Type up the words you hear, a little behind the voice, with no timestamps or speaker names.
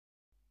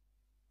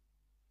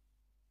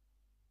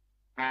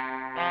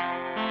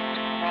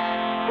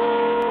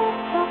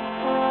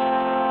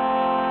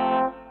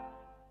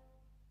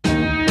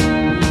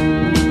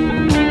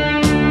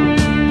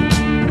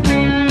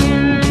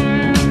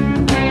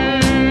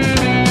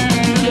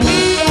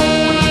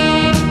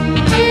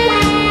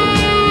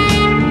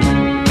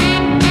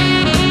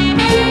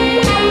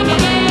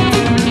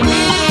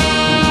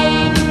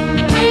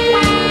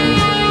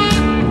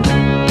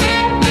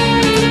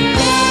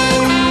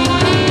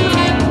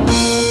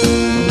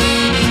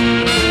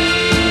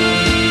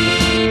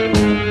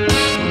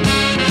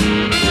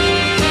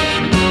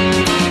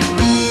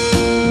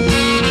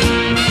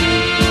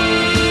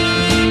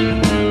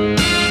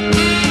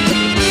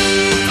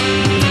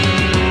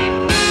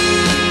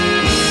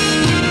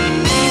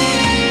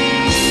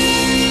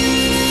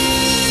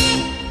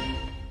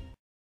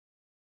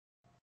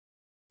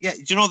Yeah,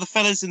 do you know the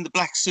fellas in the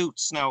black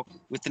suits now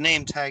with the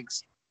name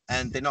tags,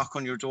 and they knock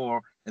on your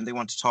door and they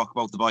want to talk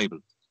about the Bible?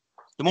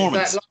 The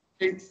Mormons. Is that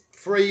like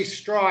 3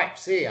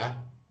 stripes here?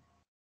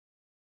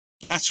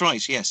 That's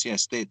right. Yes,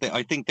 yes.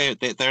 I think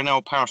they're now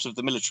part of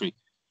the military,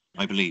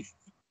 I believe.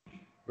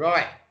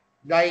 Right.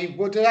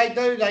 What do?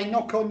 They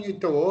knock on your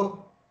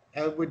door,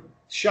 would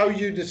show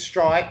you the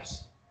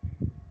stripes,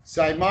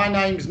 say my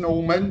name's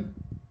Norman,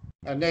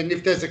 and then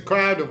if there's a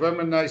crowd of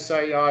them and they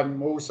say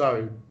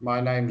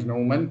my name's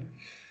Norman.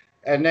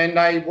 And then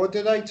what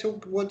do they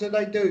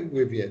do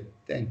with you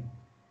then?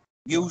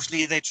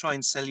 Usually they try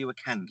and sell you a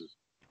candle.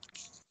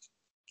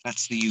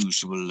 That's the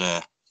usual,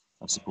 I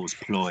suppose,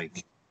 ploy.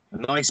 A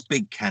nice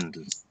big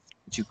candle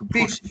that you can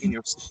put in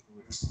your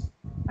cigarettes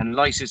and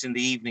light it in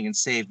the evening and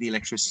save the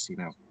electricity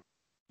now.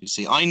 You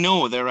see, I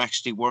know they're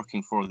actually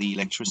working for the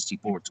electricity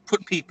board to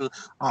put people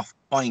off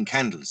buying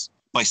candles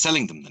by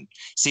selling them then.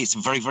 See, it's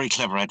very, very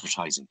clever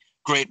advertising.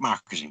 Great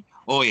marketing.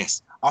 Oh,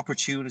 yes.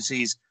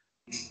 Opportunities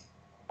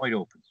wide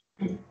open.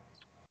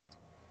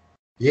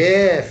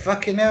 Yeah,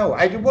 fucking hell.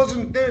 I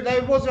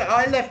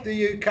left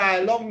the UK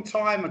a long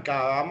time ago.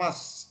 I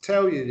must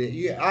tell you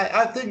that.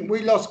 I think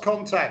we lost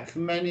contact for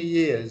many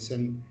years,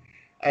 and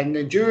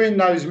during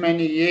those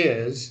many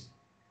years,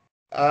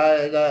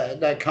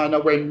 that kind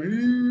of went.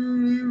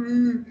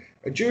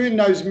 During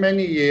those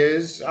many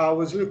years, I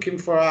was looking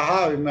for a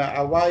home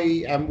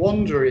away and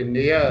wandering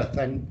the earth,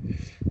 and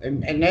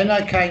then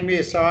I came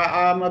here, so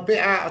I'm a bit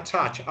out of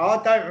touch.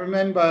 I don't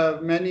remember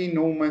many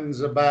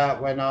Normans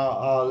about when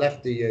I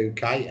left the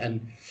UK,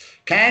 and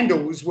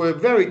candles were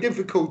very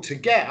difficult to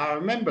get. I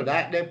remember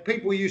that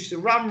people used to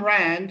run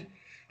round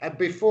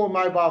before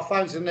mobile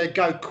phones, and they'd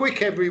go,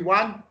 "Quick,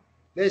 everyone!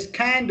 There's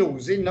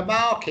candles in the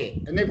market,"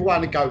 and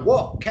everyone would go,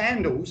 "What,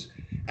 candles?"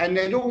 And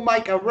they'd all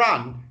make a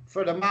run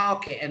for the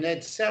market, and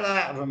they'd sell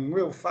out of them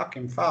real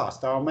fucking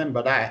fast. I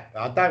remember that.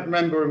 I don't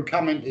remember them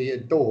coming to your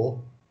door.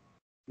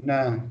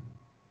 No.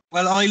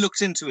 Well, I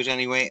looked into it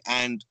anyway,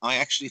 and I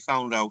actually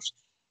found out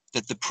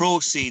that the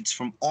proceeds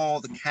from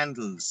all the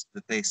candles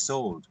that they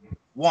sold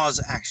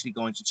was actually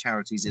going to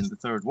charities in the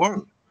third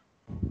world,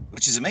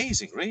 which is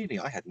amazing, really.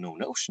 I had no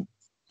notion,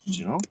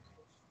 you know.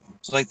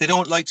 So, like, they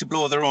don't like to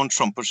blow their own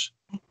trumpet,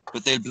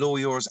 but they'll blow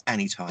yours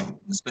anytime,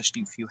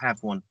 especially if you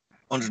have one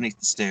underneath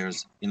the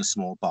stairs in a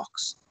small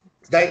box.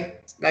 They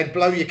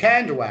blow your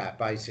candle out,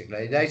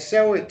 basically. They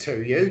sell it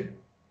to you,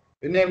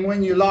 and then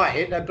when you light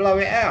it, they blow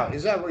it out.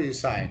 Is that what you're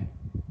saying?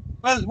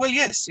 Well,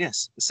 yes,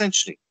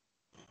 essentially.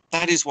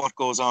 That is what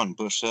goes on,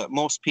 but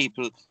most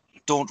people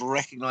don't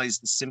recognize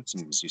the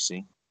symptoms, you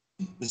see.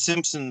 The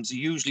symptoms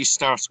usually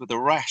starts with a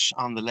rash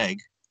on the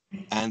leg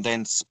and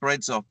then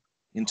spreads up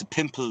into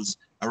pimples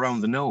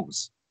around the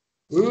nose.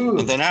 Ooh.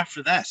 And then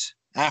after that,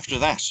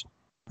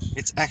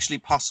 it's actually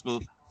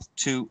possible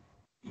to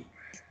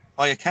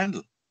buy a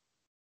candle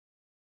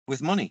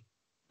with money,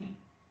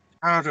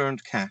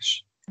 hard-earned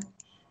cash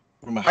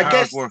from a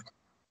hard-working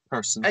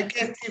person. I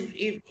guess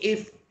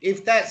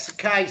if that's the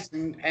case,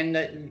 and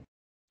that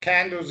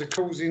candles are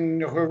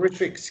causing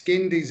horrific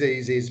skin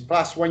diseases,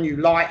 plus when you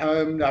light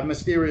them, a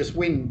mysterious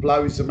wind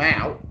blows them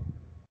out,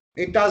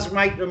 it does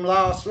make them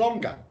last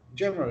longer,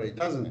 generally,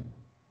 doesn't it?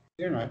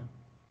 You know.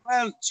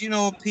 Well, you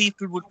know,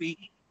 people would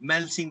be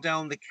melting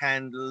down the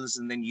candles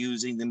and then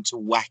using them to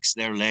wax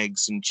their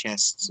legs and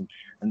chests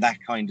and that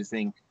kind of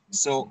thing.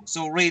 So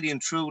really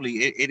and truly,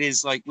 it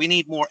is like we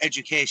need more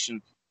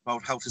education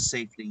about how to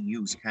safely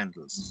use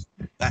candles.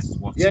 That's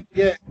what.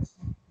 Yeah.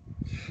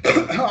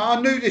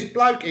 I knew this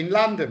bloke in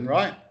London,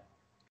 right?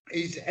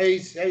 He's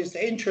an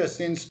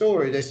interesting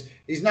story.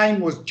 His name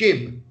was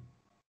Jim,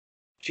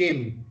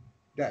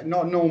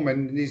 not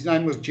Norman. His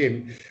name was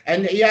Jim,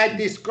 and he had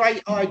this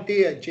great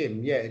idea.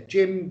 Jim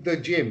the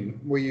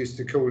Jim, we used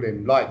to call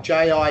him, like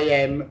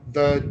JIM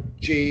the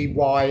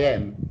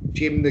GYM,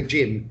 Jim the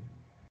Jim.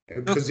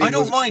 Look, I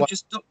don't mind.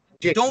 Just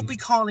don't be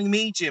calling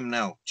me Jim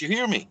now. Do you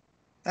hear me?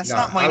 That's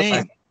not my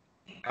name.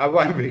 I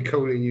won't be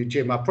calling you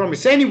Jim, I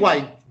promise.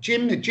 Anyway,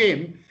 Jim the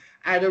Jim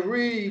had a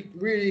really,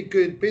 really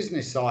good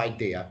business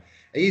idea.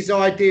 His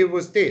idea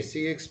was this.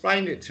 He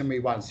explained it to me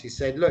once. He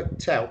said, "Look,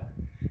 Tel,"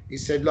 he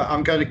said, "look,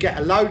 I'm going to get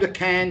a load of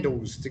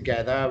candles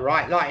together,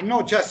 right? Like,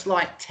 not just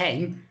like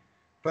 10,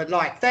 but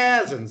like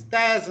thousands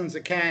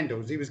of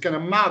candles. He was going to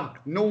mug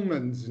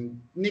Normans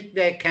and nick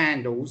their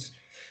candles.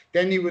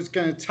 Then he was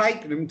going to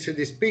take them to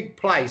this big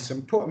place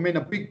and put them in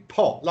a big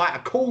pot, like a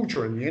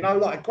cauldron, you know,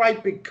 like a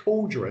great big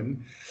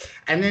cauldron.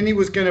 And then he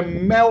was going to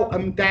melt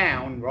them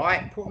down,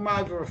 right? Put them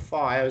over a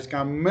fire. He was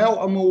going to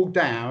melt them all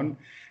down.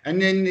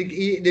 And then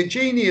the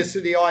genius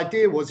of the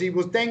idea was he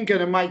was then going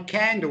to make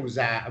candles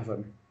out of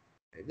them.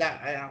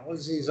 That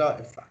was his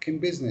fucking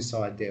business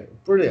idea.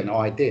 Brilliant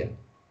idea.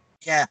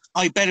 Yeah,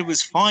 I bet it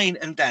was fine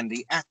and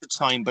dandy at the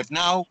time, but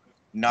now,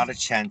 not a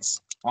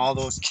chance. All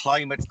those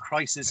climate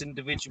crisis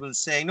individuals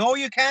saying, "Oh,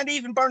 you can't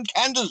even burn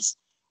candles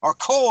or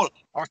coal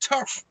or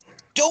turf.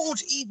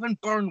 Don't even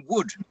burn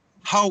wood.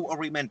 How are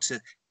we meant to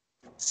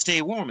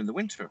stay warm in the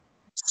winter?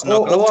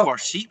 Snuggle up to our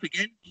sheep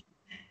again?"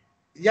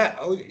 Yeah,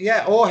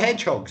 or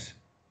hedgehogs.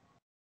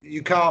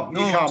 You can't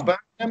burn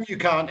them. You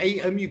can't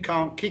eat them. You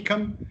can't kick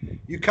them.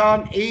 You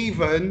can't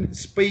even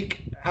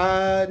speak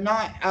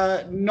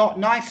not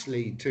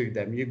nicely to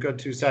them. You've got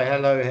to say,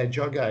 "Hello,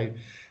 hedgehog.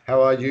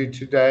 How are you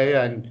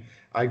today?" And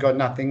I got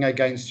nothing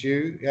against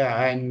you.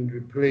 Yeah,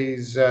 and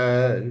please,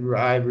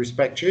 I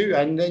respect you.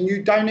 And then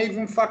you don't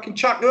even fucking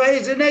chuck. Oh,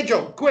 here's an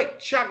hedgehog. Quick,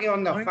 chuck it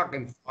on the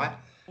fucking fire,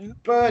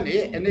 burn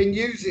it, and then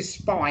use his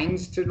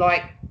spines to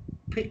like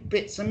pick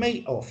bits of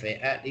meat off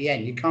it at the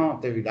end. You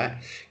can't do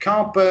that.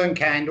 Can't burn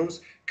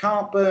candles.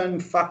 Can't burn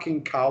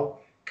fucking coal.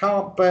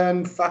 Can't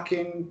burn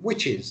fucking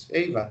witches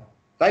either.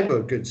 They were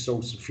a good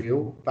source of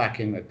fuel back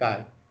in the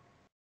day.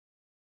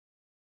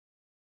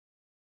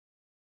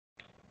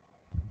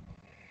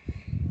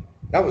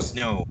 That was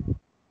no.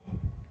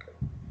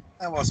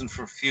 That wasn't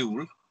for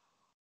fuel.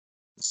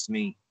 It's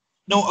me.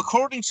 No,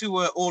 according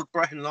to old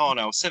Breton law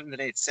now, 7th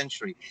and 8th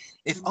century,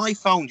 if I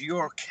found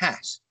your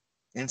cat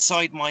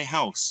inside my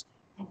house,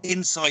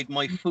 inside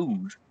my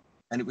food,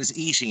 and it was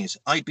eating it,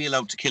 I'd be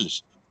allowed to kill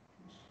it.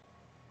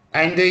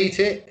 And eat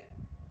it?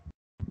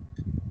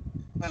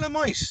 Well, I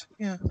might.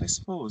 Yeah, I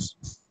suppose.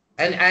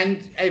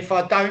 And if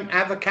I don't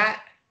have a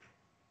cat?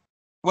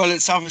 Well,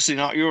 it's obviously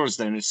not yours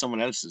then. It's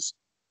someone else's.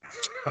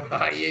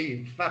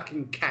 You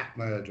fucking cat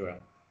murderer.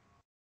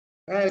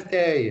 How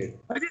dare you?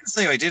 I didn't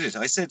say I did it.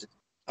 I said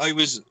I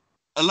was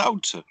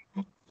allowed to.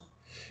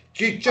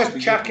 You just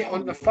chuck it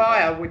on the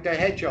fire with the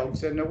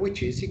hedgehogs and the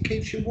witches. It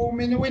keeps you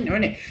warm in the winter,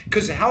 innit?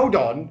 Because, hold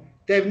on,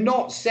 they've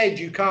not said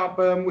you can't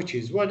burn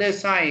witches. What they're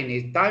saying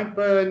is don't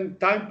burn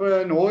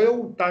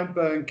oil, don't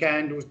burn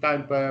candles,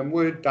 don't burn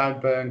wood, don't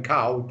burn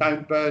coal,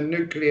 don't burn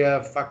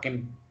nuclear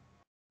fucking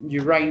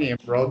uranium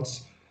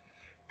rods.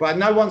 But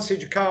no one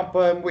said you can't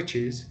burn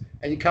witches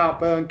and you can't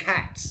burn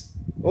cats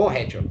or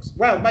hedgehogs.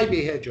 Well,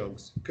 maybe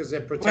hedgehogs because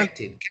they're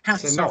protected. Well,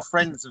 cats are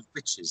friends of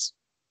witches.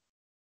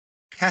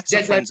 Cats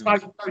are friends of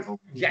witches.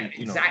 Yeah,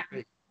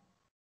 exactly.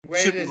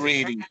 Shouldn't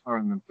really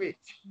burn them. Witch.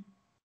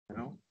 You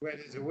know? Where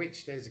there's a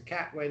witch, there's a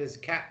cat. Where there's a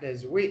cat,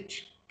 there's a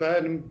witch.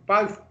 Burn them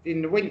both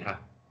in the winter.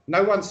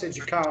 No one said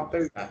you can't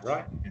do that,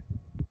 right?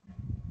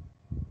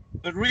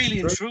 But really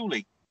and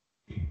truly,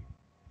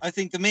 I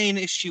think the main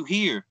issue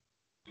here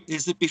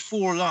is that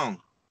before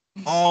long,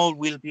 all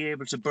we'll be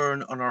able to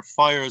burn on our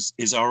fires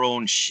is our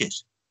own shit.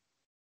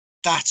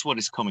 That's what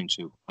it's coming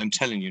to. I'm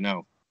telling you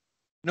now.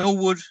 No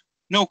wood,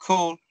 no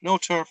coal, no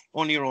turf,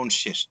 only your own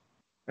shit.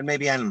 And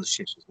maybe animal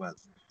shit as well.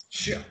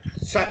 Sure.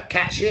 So,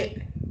 cat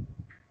shit?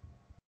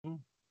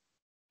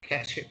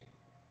 Cat shit.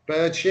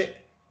 Bird shit?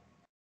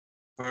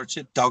 Bird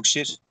shit, dog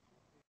shit.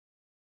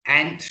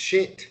 Ant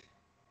shit?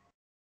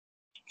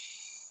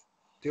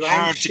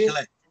 Hard to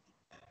collect.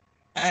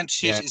 Ant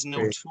shit is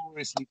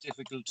notoriously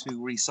difficult to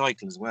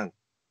recycle as well.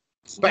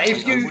 So but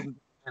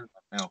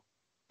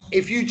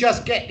if you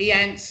just get the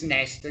ant's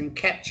nest and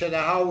capture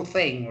the whole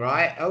thing,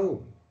 right?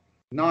 Oh,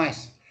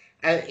 nice.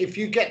 If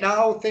you get the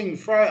whole thing,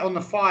 throw it on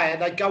the fire,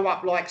 they go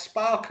up like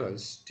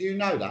sparklers. Do you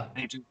know that?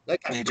 They do.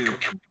 They do.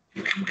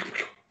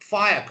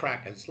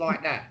 Firecrackers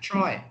like that.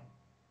 Try it.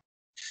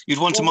 You'd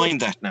want to mind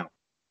that now,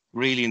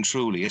 really and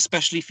truly,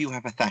 especially if you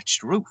have a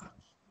thatched roof,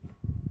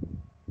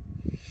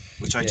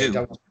 which I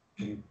do.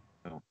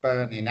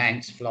 Burning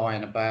ants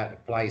flying about the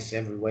place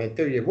everywhere,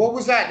 do you? What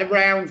was that, the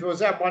round? Was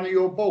that one of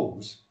your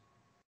balls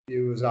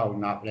you was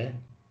holding up there?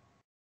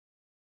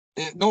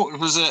 No, it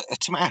was a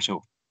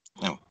tomato.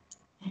 No,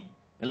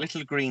 a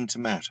little green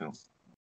tomato.